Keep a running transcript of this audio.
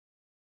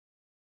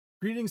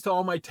Greetings to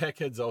all my tech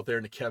heads out there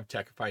in the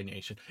KevTechify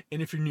nation.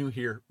 And if you're new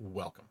here,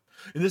 welcome.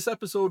 In this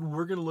episode,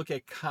 we're going to look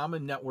at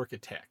common network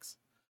attacks.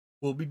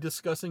 We'll be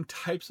discussing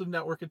types of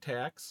network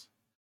attacks.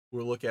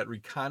 We'll look at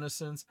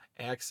reconnaissance,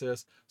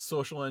 access,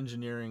 social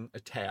engineering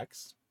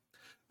attacks.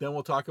 Then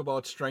we'll talk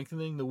about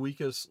strengthening the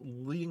weakest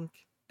link.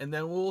 And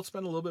then we'll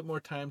spend a little bit more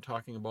time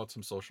talking about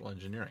some social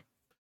engineering.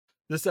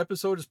 This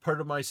episode is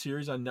part of my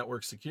series on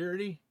network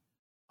security.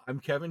 I'm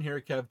Kevin here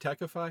at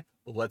KevTechify.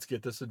 Let's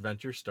get this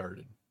adventure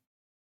started.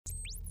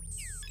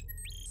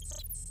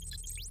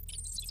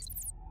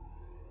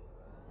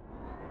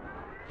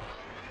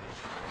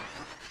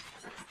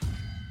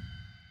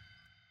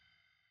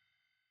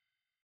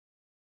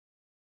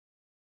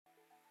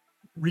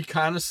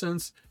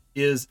 Reconnaissance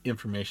is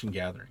information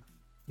gathering.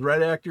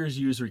 Threat actors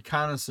use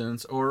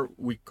reconnaissance, or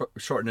we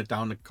shorten it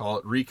down to call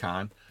it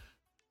recon.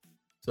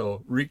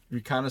 So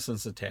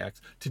reconnaissance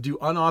attacks to do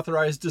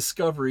unauthorized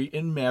discovery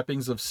and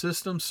mappings of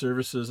system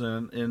services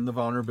and the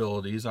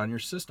vulnerabilities on your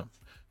system.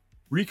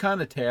 Recon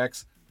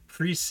attacks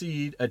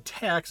precede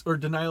attacks or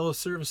denial of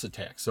service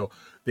attacks. So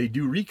they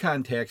do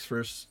recon attacks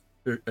first,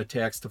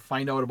 attacks to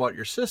find out about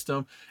your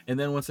system, and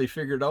then once they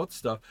figured out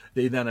stuff,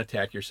 they then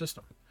attack your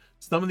system.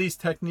 Some of these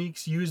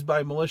techniques used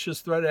by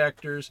malicious threat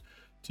actors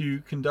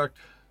to conduct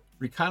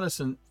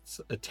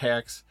reconnaissance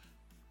attacks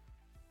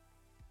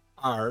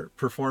are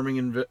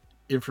performing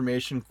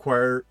information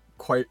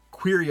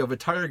query of a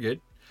target,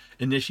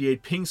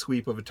 initiate ping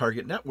sweep of a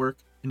target network,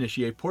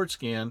 initiate port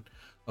scan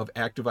of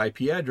active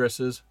IP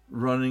addresses,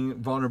 running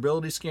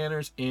vulnerability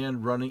scanners,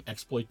 and running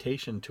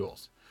exploitation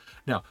tools.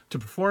 Now, to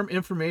perform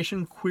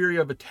information query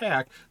of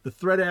attack, the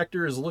threat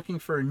actor is looking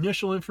for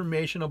initial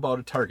information about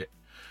a target.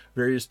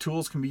 Various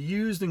tools can be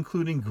used,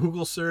 including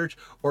Google search,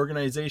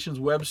 organizations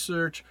web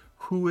search,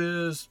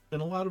 Whois,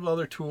 and a lot of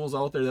other tools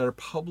out there that are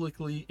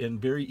publicly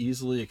and very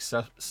easily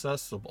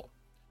accessible.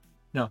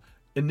 Now,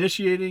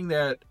 initiating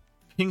that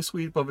ping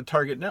sweep of a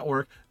target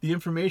network, the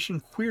information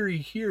query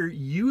here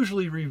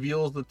usually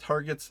reveals the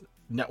target's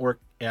network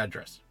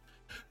address.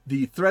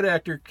 The threat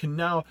actor can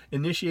now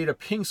initiate a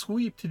ping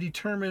sweep to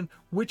determine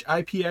which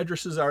IP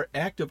addresses are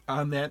active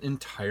on that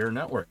entire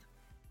network.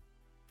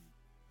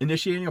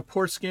 Initiating a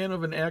port scan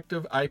of an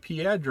active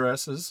IP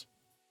addresses.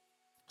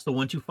 So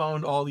once you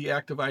found all the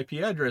active IP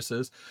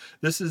addresses,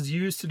 this is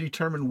used to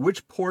determine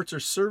which ports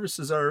or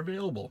services are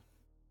available.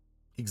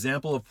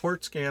 Example of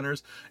port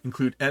scanners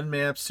include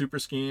Nmap,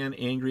 Superscan,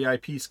 Angry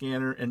IP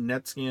Scanner, and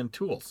NetScan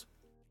tools.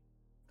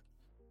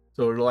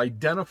 So it'll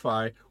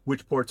identify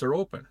which ports are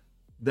open.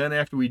 Then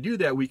after we do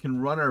that, we can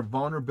run our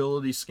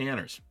vulnerability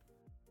scanners.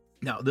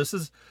 Now this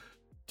is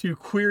to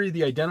query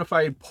the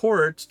identified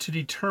ports to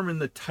determine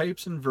the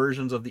types and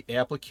versions of the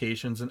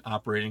applications and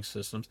operating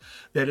systems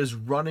that is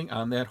running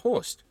on that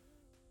host.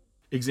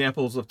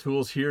 Examples of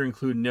tools here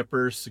include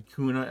Nipper,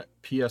 Sakuna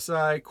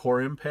PSI,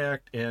 Core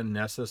Impact, and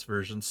Nessus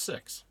version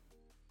 6.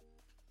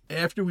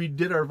 After we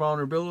did our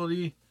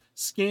vulnerability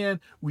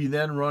scan, we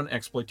then run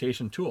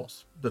exploitation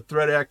tools. The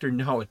threat actor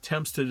now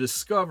attempts to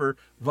discover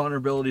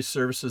vulnerability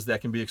services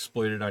that can be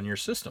exploited on your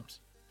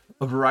systems.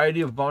 A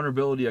variety of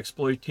vulnerability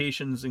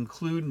exploitations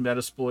include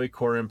Metasploit,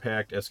 Core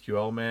Impact,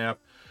 SQL Map,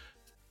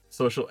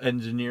 Social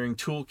Engineering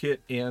Toolkit,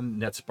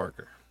 and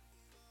NetSparker.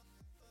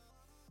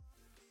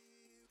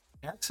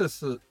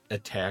 Access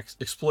attacks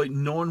exploit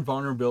known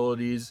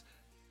vulnerabilities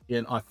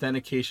in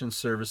authentication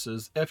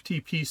services,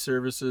 FTP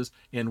services,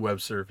 and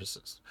web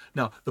services.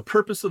 Now, the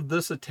purpose of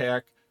this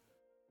attack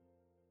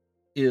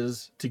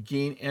is to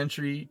gain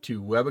entry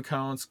to web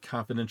accounts,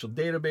 confidential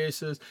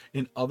databases,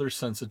 and other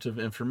sensitive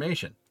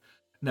information.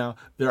 Now,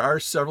 there are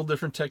several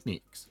different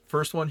techniques.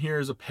 First one here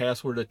is a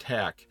password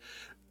attack,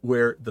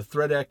 where the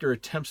threat actor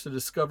attempts to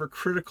discover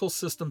critical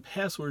system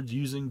passwords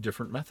using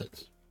different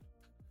methods.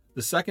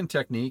 The second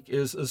technique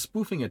is a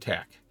spoofing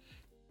attack.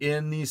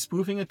 In these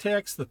spoofing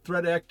attacks, the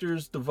threat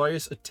actor's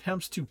device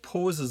attempts to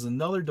pose as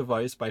another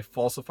device by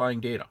falsifying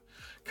data.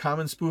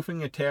 Common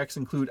spoofing attacks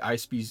include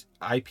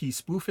IP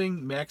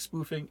spoofing, MAC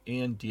spoofing,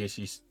 and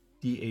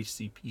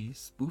DHCP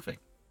spoofing.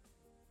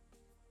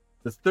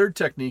 The third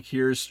technique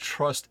here is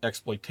trust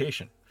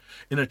exploitation.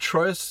 In a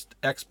trust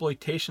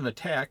exploitation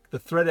attack, the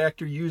threat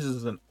actor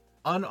uses an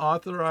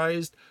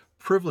unauthorized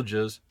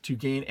privileges to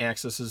gain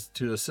accesses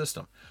to the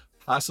system,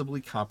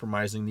 possibly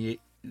compromising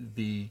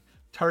the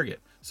target.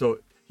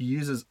 So he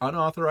uses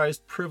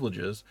unauthorized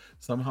privileges.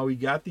 Somehow he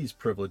got these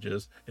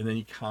privileges, and then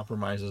he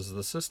compromises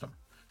the system.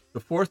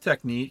 The fourth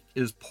technique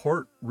is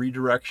port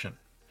redirection.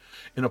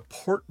 In a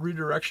port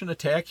redirection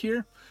attack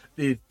here,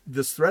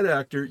 this threat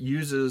actor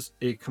uses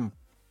a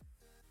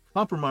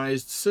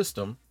compromised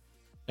system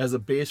as a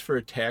base for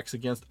attacks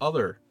against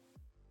other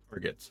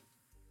targets.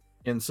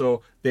 And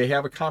so they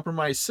have a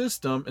compromised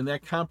system, and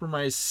that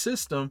compromised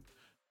system,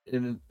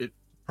 and it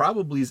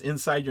probably is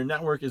inside your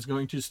network, is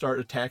going to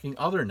start attacking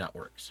other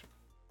networks.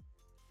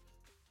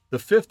 The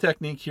fifth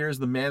technique here is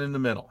the man in the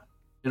middle.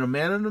 In a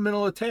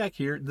man-in-the-middle attack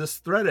here, this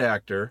threat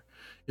actor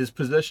is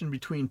positioned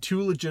between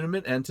two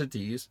legitimate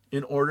entities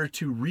in order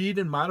to read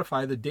and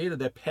modify the data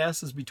that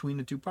passes between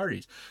the two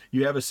parties.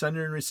 You have a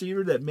sender and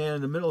receiver. That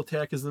man-in-the-middle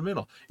attack is the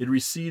middle. It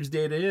receives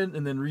data in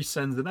and then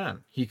resends it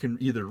on. He can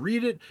either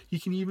read it, he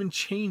can even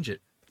change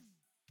it.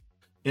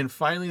 And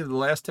finally, the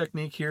last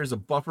technique here is a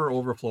buffer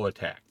overflow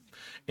attack.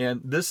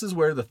 And this is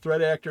where the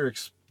threat actor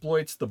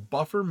exploits the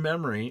buffer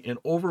memory and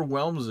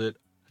overwhelms it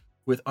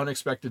with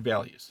unexpected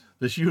values.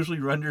 This usually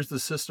renders the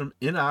system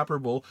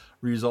inoperable,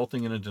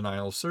 resulting in a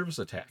denial of service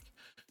attack.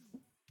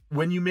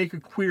 When you make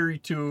a query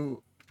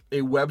to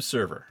a web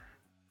server,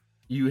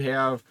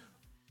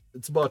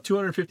 it's about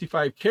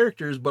 255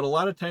 characters, but a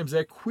lot of times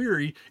that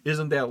query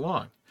isn't that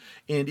long.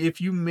 And if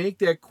you make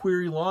that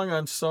query long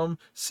on some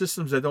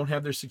systems that don't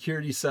have their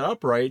security set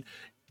up right,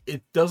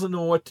 it doesn't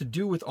know what to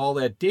do with all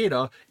that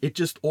data. It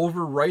just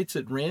overwrites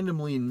it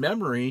randomly in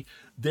memory,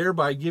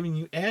 thereby giving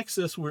you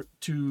access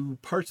to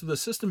parts of the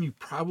system you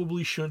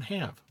probably shouldn't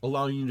have,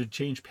 allowing you to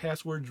change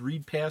passwords,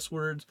 read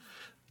passwords.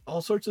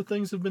 All sorts of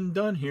things have been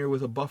done here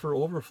with a buffer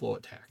overflow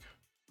attack.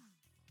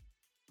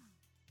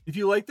 If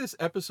you like this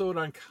episode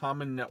on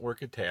common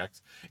network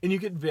attacks and you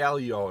get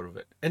value out of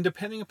it, and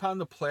depending upon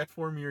the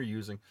platform you're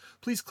using,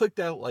 please click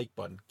that like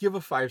button, give a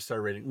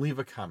 5-star rating, leave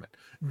a comment.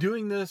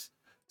 Doing this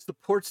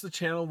supports the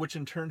channel, which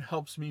in turn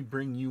helps me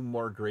bring you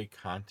more great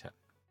content.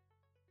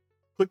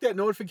 Click that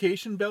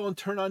notification bell and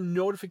turn on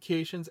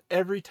notifications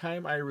every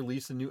time I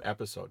release a new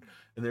episode.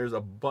 And there's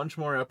a bunch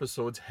more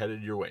episodes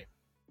headed your way.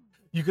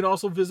 You can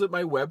also visit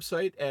my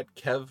website at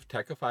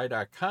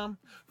KevTechify.com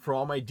for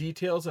all my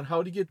details on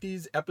how to get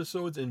these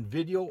episodes in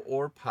video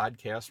or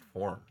podcast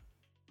form.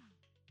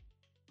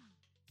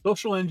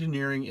 Social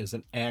engineering is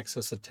an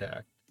access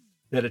attack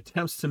that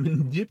attempts to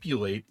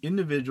manipulate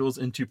individuals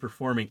into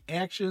performing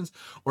actions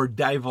or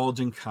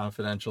divulging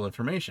confidential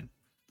information.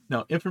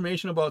 Now,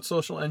 information about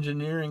social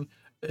engineering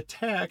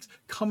attacks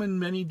come in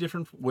many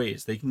different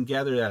ways. They can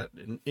gather that,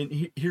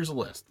 and here's a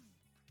list.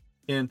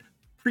 And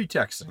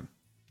pretexting.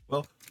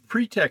 Well,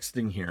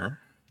 pretexting here,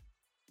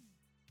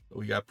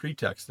 we got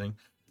pretexting.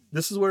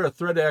 This is where a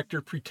threat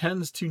actor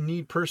pretends to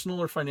need personal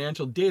or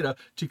financial data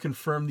to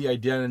confirm the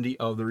identity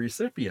of the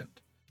recipient.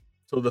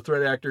 So the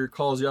threat actor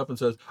calls you up and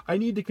says, I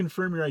need to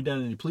confirm your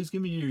identity. Please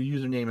give me your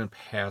username and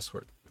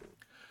password.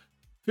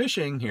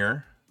 Phishing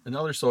here,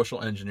 another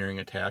social engineering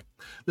attack.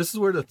 This is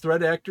where the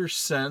threat actor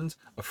sends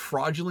a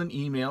fraudulent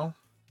email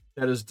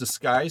that is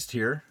disguised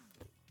here.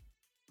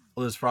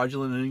 Well, this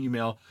fraudulent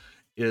email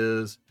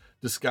is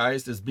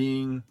disguised as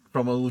being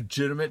from a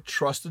legitimate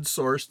trusted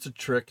source to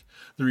trick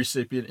the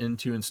recipient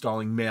into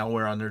installing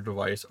malware on their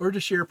device or to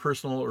share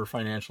personal or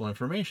financial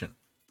information.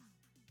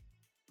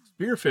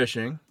 Spear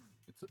phishing.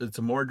 It's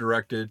a more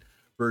directed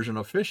version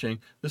of phishing.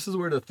 This is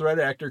where the threat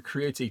actor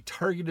creates a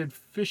targeted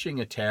phishing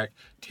attack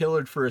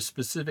tailored for a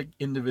specific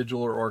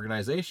individual or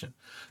organization.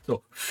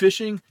 So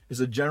phishing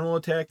is a general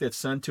attack that's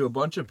sent to a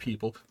bunch of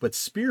people, but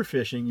spear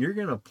phishing, you're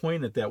going to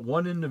point at that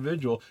one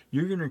individual.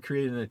 You're going to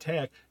create an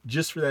attack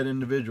just for that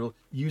individual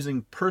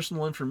using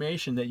personal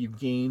information that you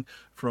gain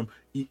from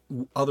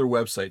other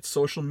websites,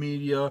 social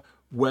media,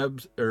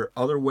 webs, or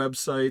other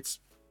websites,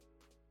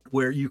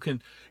 where you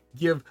can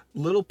give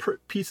little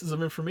pieces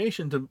of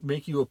information to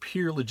make you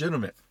appear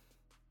legitimate.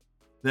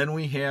 Then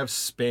we have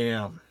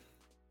spam.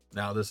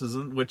 Now, this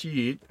isn't what you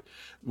eat.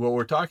 What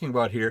we're talking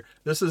about here,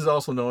 this is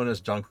also known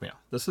as junk mail.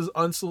 This is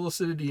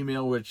unsolicited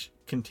email, which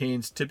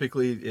contains,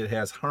 typically, it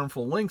has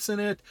harmful links in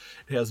it,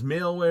 it has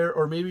malware,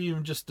 or maybe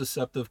even just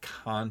deceptive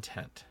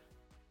content.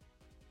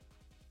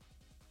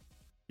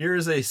 Here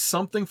is a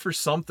something for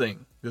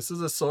something. This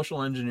is a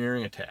social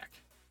engineering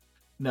attack.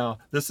 Now,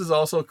 this is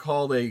also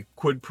called a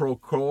quid pro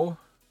quo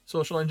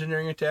social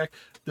engineering attack.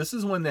 This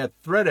is when that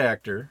threat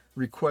actor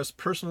requests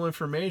personal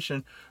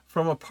information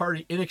from a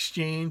party in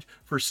exchange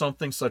for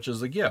something such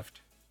as a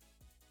gift.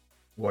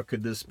 What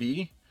could this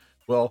be?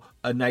 Well,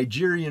 a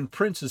Nigerian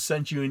prince has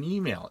sent you an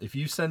email. If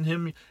you send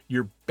him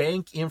your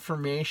bank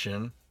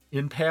information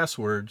in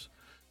passwords,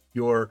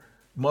 your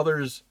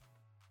mother's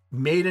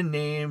maiden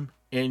name,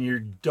 and your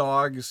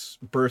dog's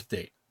birth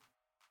date,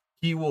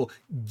 he will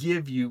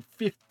give you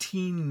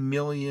 15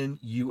 million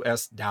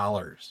US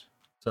dollars.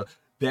 So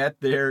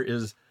that there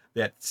is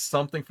that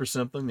something for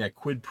something, that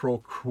quid pro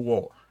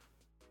quo.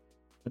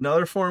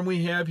 Another form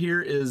we have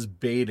here is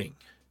baiting.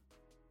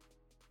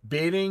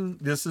 Baiting,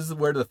 this is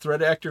where the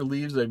threat actor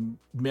leaves a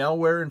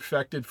malware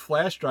infected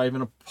flash drive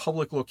in a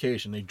public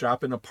location. They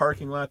drop it in a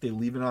parking lot, they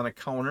leave it on a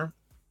counter.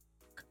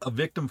 A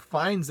victim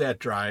finds that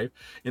drive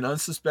and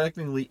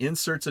unsuspectingly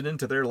inserts it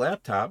into their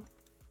laptop,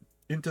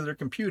 into their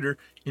computer,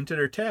 into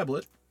their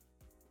tablet.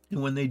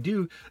 And when they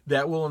do,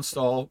 that will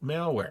install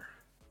malware.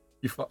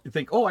 You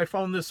think, oh, I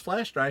found this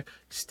flash drive,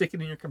 stick it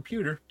in your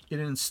computer,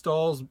 it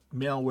installs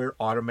malware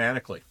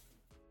automatically.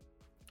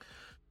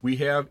 We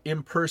have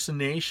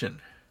impersonation.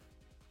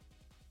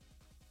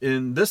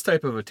 In this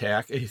type of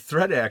attack, a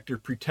threat actor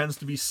pretends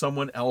to be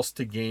someone else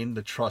to gain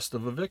the trust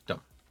of a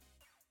victim.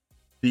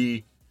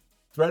 The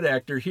threat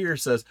actor here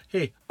says,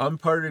 hey, I'm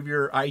part of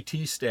your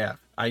IT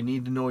staff. I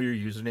need to know your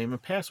username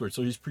and password.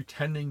 So he's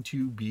pretending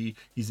to be,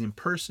 he's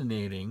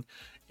impersonating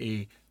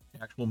a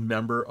actual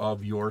member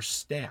of your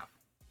staff.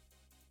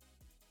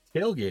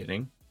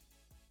 Tailgating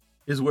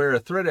is where a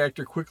threat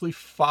actor quickly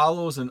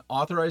follows an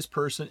authorized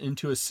person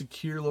into a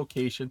secure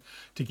location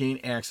to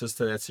gain access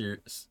to that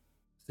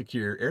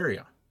secure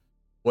area.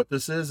 What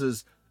this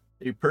is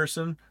a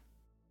person,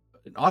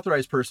 an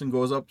authorized person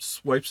goes up,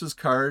 swipes his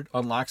card,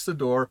 unlocks the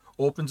door,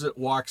 opens it,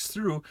 walks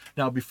through.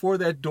 Now, before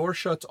that door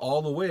shuts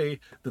all the way,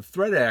 the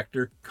threat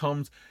actor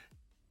comes,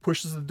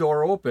 pushes the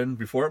door open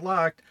before it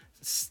locked,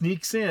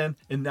 sneaks in,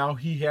 and now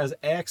he has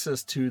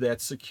access to that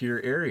secure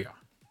area.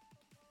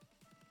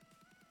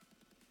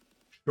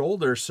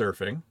 Shoulder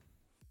surfing.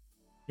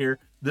 Here,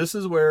 this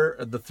is where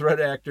the threat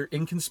actor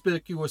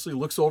inconspicuously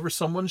looks over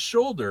someone's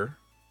shoulder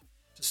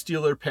to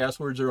steal their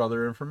passwords or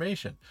other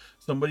information.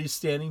 Somebody's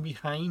standing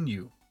behind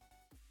you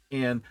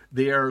and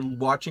they are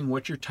watching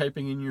what you're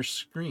typing in your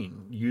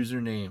screen.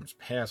 Usernames,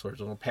 passwords.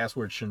 Well,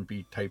 passwords shouldn't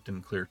be typed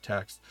in clear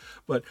text,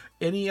 but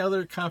any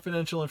other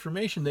confidential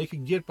information they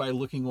could get by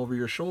looking over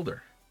your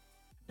shoulder.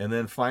 And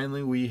then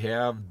finally, we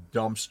have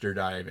dumpster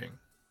diving.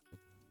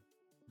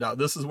 Now,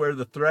 this is where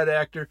the threat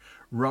actor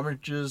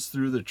rummages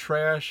through the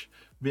trash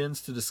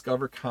bins to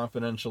discover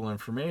confidential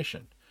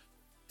information.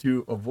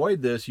 To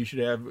avoid this, you should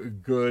have a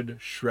good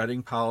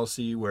shredding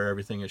policy where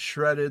everything is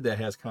shredded that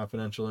has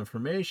confidential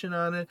information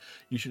on it.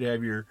 You should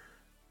have your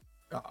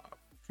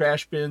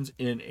trash bins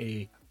in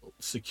a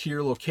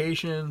secure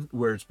location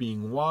where it's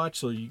being watched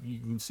so you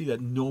can see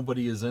that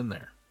nobody is in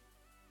there.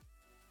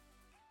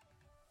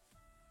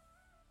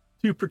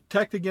 To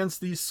protect against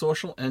these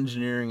social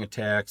engineering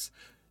attacks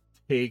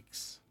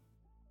takes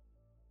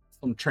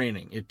some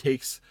training. It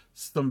takes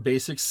some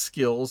basic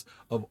skills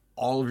of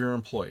all of your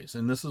employees.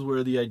 And this is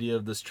where the idea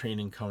of this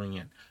training coming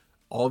in.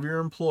 All of your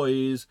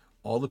employees,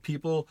 all the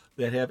people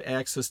that have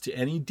access to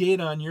any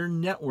data on your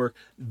network,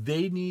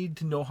 they need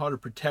to know how to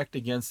protect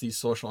against these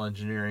social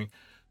engineering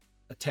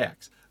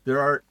attacks. There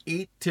are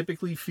 8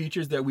 typically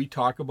features that we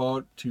talk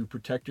about to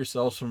protect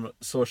yourselves from a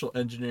social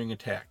engineering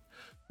attack.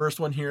 First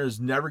one here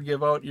is never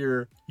give out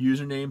your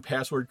username,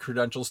 password,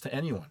 credentials to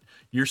anyone.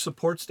 Your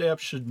support staff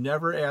should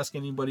never ask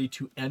anybody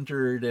to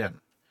enter it in.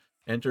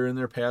 Enter in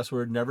their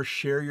password. Never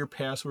share your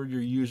password,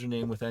 your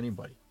username with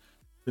anybody.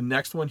 The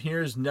next one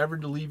here is never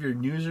to leave your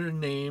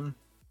username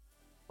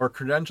or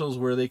credentials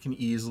where they can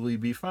easily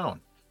be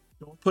found.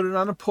 Don't put it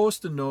on a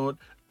post-it note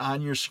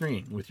on your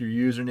screen with your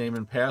username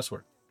and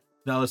password.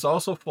 Now, this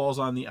also falls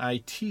on the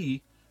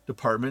IT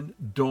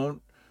department.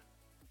 Don't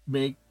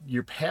make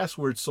your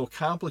password so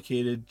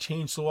complicated,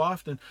 change so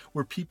often,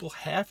 where people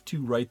have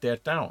to write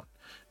that down.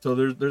 So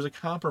there's a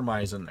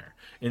compromise in there.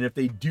 And if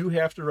they do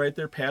have to write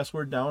their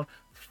password down,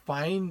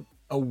 find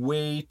a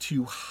way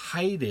to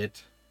hide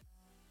it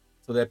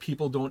so that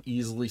people don't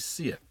easily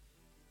see it.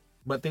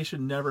 But they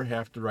should never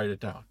have to write it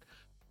down.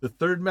 The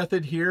third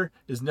method here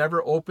is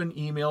never open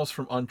emails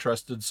from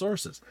untrusted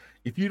sources.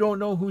 If you don't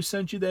know who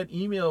sent you that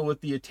email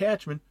with the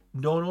attachment,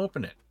 don't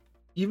open it.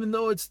 Even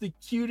though it's the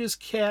cutest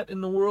cat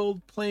in the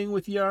world playing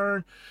with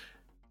yarn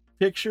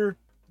picture,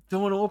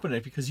 don't open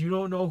it because you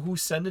don't know who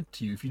sent it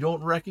to you if you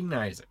don't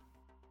recognize it.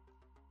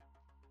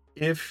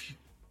 If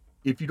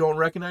you don't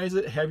recognize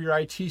it, have your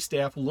IT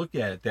staff look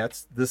at it.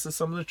 This is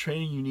some of the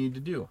training you need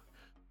to do.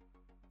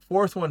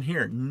 Fourth one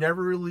here,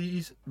 never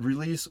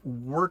release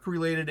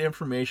work-related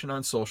information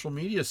on social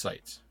media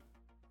sites.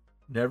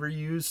 Never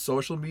use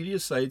social media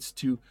sites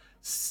to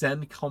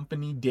send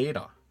company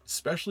data,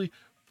 especially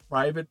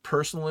private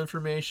personal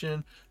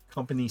information,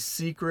 company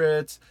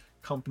secrets,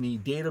 company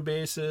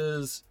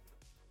databases,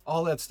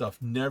 all that stuff.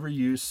 Never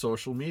use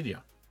social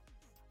media.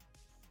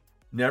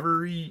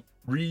 Never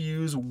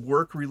reuse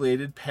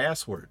work-related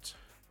passwords.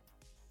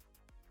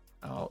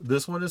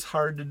 This one is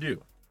hard to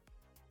do.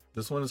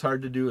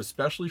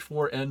 Especially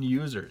for end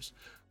users.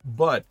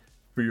 But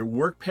for your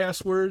work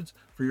passwords,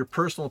 for your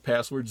personal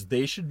passwords,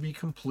 they should be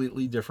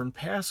completely different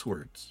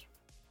passwords.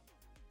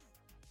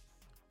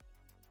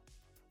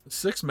 The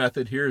sixth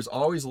method here is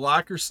always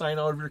lock or sign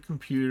out of your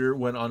computer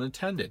when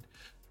unattended.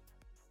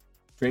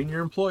 Train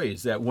your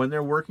employees that when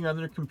they're working on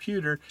their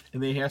computer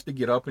and they have to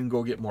get up and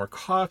go get more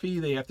coffee,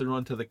 they have to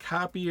run to the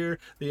copier,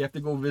 they have to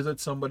go visit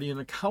somebody in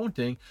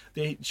accounting,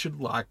 they should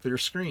lock their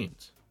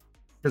screens.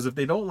 Because if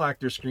they don't lock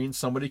their screens,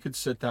 somebody could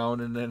sit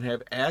down and then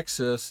have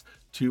access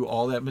to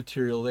all that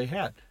material they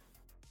had.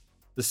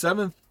 The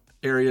seventh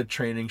area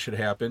training should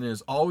happen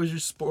is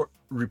always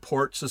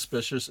report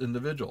suspicious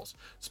individuals,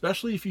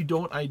 especially if you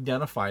don't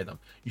identify them.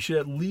 You should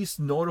at least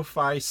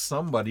notify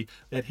somebody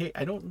that, hey,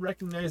 I don't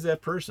recognize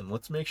that person.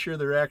 Let's make sure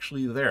they're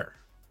actually there.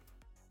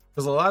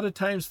 Because a lot of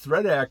times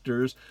threat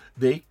actors,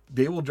 they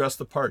will dress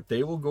the part.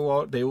 They will go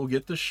out, they will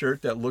get the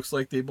shirt that looks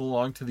like they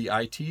belong to the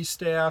IT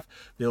staff.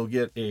 They'll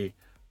get a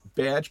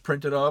badge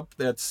printed up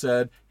that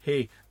said,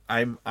 hey,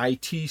 I'm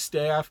IT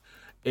staff,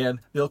 and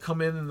they'll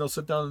come in and they'll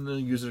sit down and they'll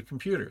use their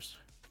computers.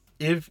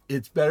 If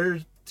it's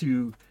better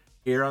to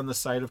err on the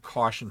side of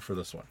caution for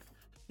this one.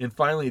 And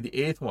finally, the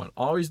eighth one,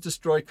 always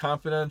destroy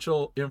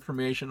confidential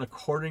information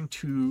according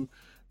to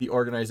the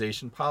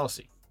organization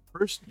policy.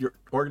 First, your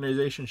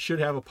organization should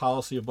have a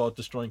policy about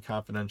destroying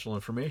confidential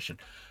information.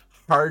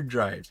 Hard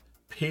drives,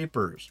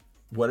 papers,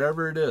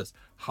 whatever it is.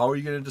 How are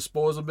you going to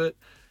dispose of it?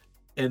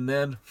 And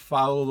then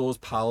follow those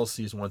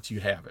policies once you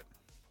have it.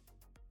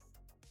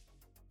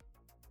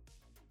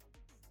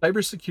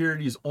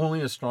 Cybersecurity is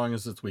only as strong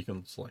as its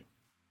weakest link.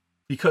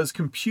 Because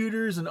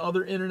computers and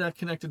other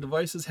internet-connected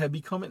devices have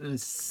become an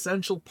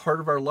essential part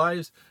of our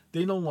lives,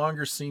 they no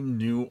longer seem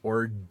new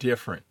or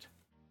different.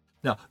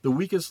 Now, the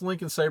weakest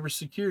link in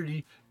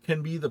cybersecurity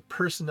can be the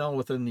personnel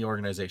within the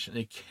organization.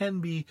 It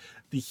can be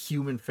the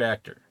human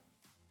factor.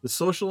 The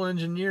social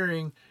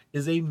engineering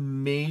is a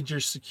major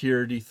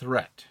security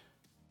threat.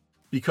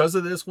 Because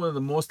of this, one of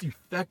the most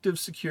effective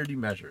security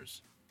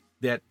measures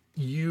that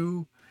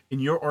you in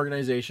your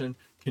organization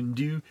can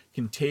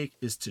take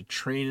is to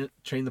train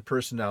the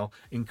personnel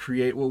and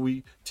create what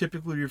we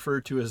typically refer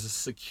to as a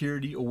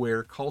security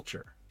aware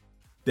culture.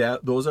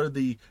 Those are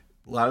a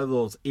lot of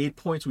those 8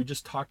 points we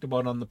just talked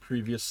about on the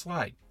previous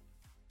slide.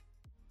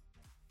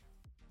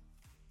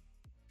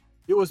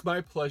 It was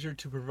my pleasure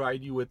to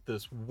provide you with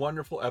this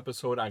wonderful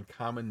episode on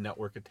common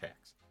network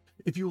attacks.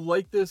 If you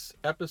like this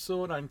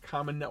episode on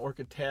common network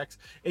attacks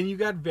and you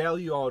got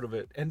value out of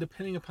it, and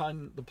depending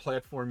upon the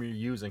platform you're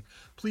using,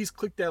 please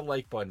click that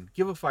like button,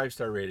 give a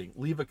 5-star rating,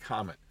 leave a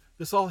comment.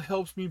 This all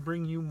helps me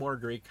bring you more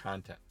great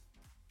content.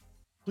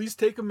 Please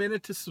take a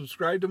minute to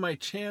subscribe to my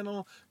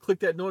channel. Click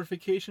that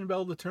notification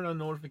bell to turn on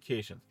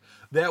notifications.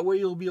 That way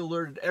you'll be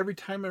alerted every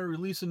time I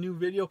release a new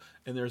video,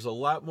 and there's a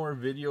lot more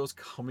videos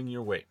coming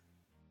your way.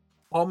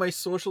 All my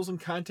socials and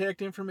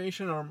contact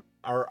information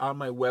are on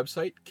my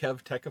website,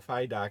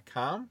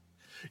 KevTechify.com.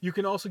 You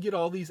can also get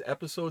all these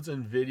episodes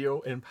in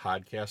video and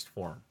podcast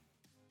form.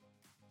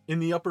 In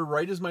the upper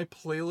right is my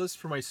playlist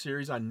for my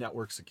series on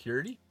network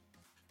security.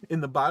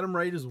 In the bottom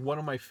right is one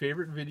of my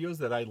favorite videos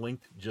that I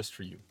linked just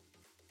for you.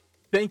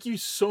 Thank you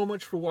so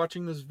much for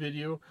watching this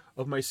video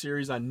of my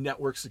series on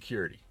network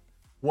security.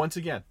 Once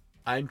again,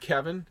 I'm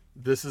Kevin.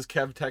 This is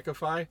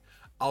KevTechify.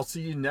 I'll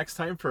see you next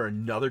time for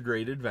another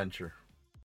great adventure.